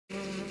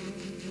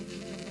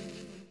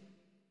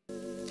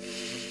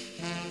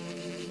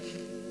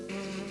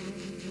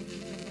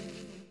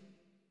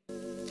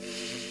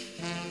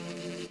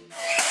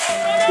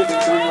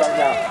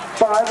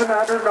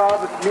500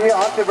 novice, Mia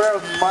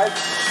Ontiveros, Mike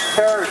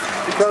Parrish,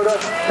 Dakota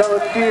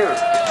Pelletier.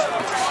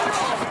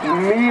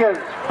 Mia's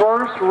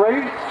first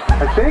race,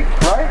 I think,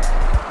 right?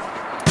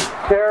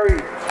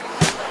 Terry,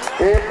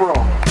 April,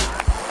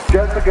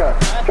 Jessica,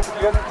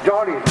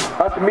 Johnny.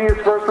 That's Mia's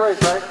first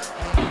race, right?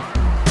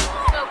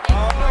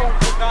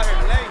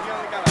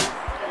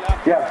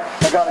 Yes,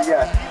 I got it,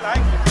 yes.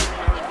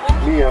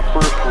 Mia,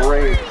 first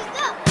race.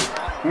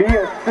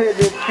 Mia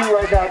sitting in 2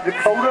 right now.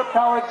 Dakota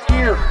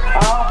Pelletier,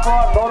 out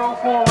front, Moto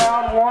 4,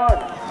 round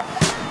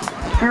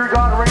 1. Fear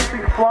God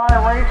Racing, Fly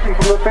Racing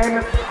from the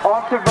famous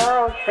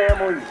Ontiveros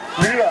family.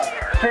 Mia,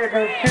 sitting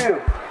in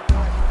 2.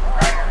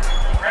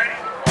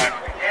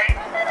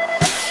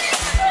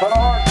 But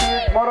all our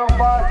kids, Moto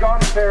 5,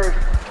 Johnny Parrish,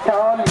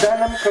 Talon,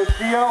 Venom,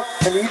 Cosillo,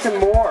 and Ethan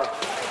Moore.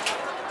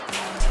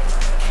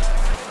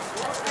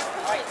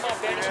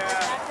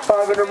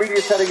 5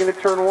 intermediates heading into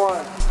turn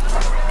 1.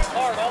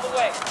 Hard all the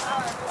way.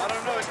 I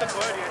don't know, it's a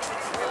buddy.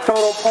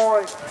 Total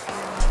point.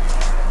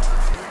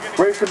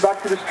 Racing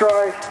back to the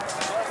strike.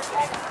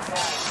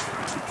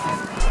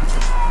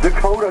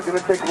 Dakota gonna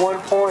take 1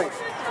 point.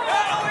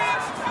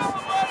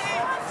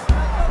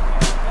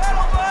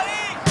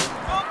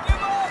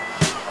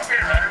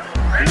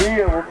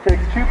 Mia will take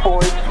 2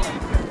 points.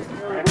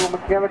 A little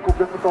mechanical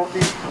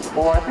difficulty.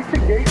 Or I think the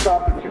gate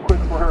stop is too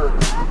quick for her.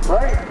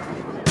 Right?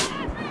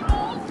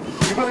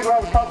 You really gonna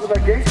have a problem with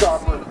that gate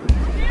stopper.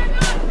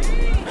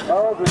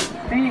 Oh, the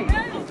seat.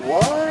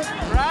 What?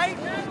 Right?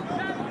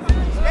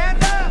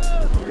 Stand up!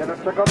 You gotta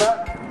check on that?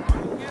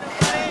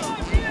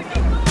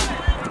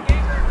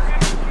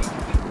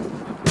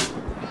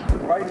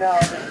 Right now,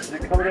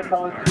 Dakota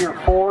Pelletier,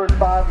 4 and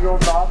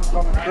 5-year-old novice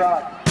on the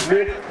track.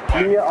 Miss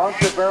Mia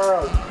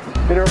Ontiveros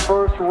in her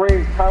first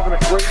race, having a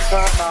great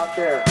time out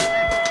there.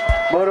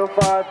 Moto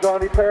 5,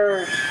 Johnny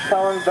Parrish,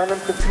 Talon, Venom,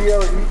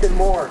 Cosillo, and Ethan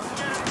Moore.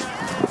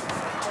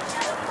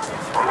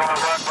 We're going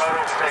to run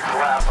Moto 6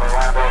 lap,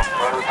 Orlando.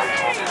 Moto 6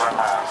 will be run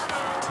last.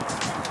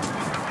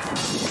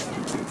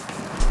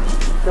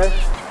 Okay.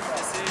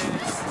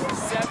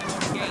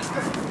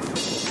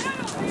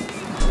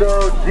 So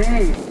D,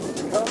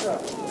 Dakota.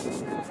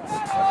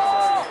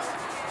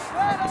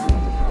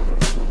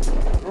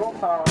 Girl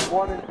power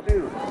 1 and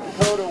 2.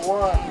 Dakota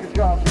 1. Good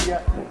job, Mia.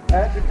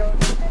 And Dakota.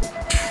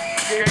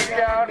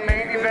 Shakedown,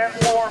 main event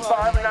 4,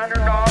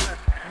 500 novice.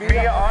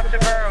 Mia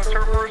Ontiveros,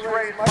 her first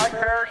race. Mike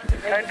Parrish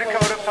and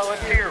Dakota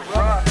Pelletier.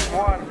 Russ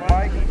 1,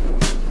 Mike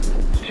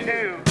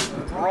 2,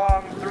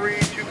 Ron 3,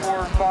 2,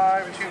 4,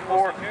 5, 2,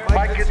 4.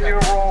 Mike gets the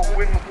overall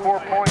win with 4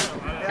 points.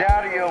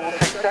 Daddio will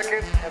take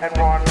second, and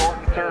Ron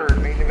Norton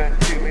third. Main event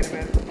 2, main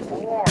event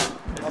 4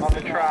 on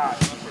the track.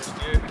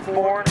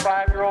 4 and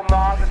 5-year-old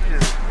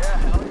novices.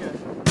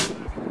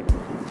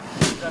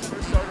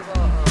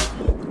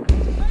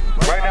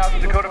 Right now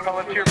it's Dakota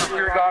Pelletier for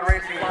Fear God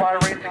Racing, Fly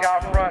Racing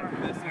out front.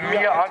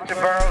 Mia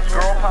Ontiveros,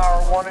 Girl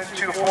Power 1 and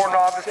 2, 4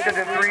 novice, 10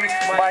 and 3,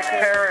 Mike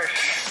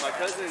Parrish. My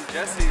cousin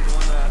Jesse, the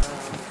one that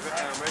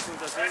racing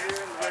with us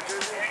earlier in the red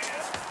jersey,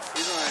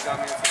 he's the one that got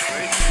me into the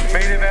race.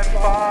 Main event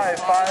 5,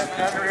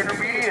 500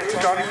 intermediates,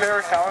 Johnny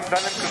Parrish, Talon,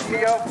 Venom,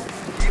 Cosillo,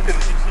 Ethan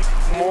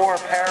Moore,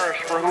 Parrish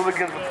for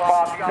Hooligans with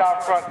spots. He's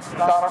out front,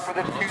 Donner for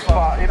this 2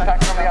 spot.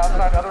 Impact on the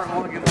outside, other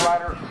Hooligans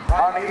rider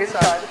on the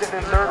inside, sitting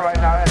in 3rd right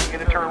now, heading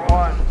into turn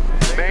 1.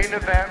 Main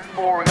event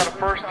 4, we got a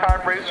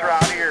first-time racer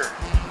out here.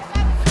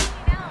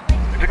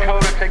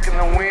 Dakota taking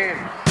the win.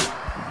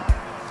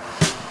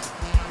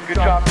 Good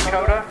job,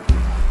 Dakota.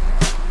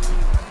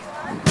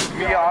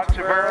 Mia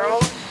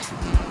Ontiveros.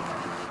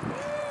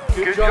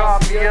 Good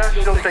job, Mia.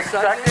 She'll take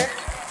second.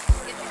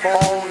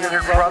 Following in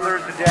her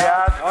brothers and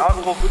dad's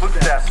uncle's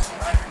footsteps.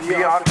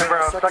 Mia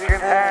Ontiveros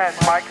second, and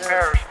Mike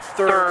Parrish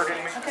third.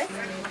 Okay.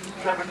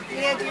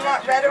 Mia, do you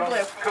want red or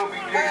blue? Kobe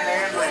J.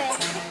 Manley.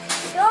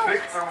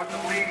 Bixler with the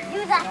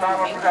lead. Time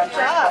up for that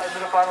to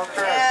the final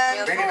turn.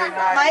 And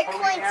Mike,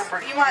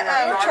 you want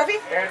trophy?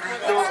 Andrew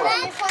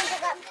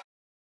Silva.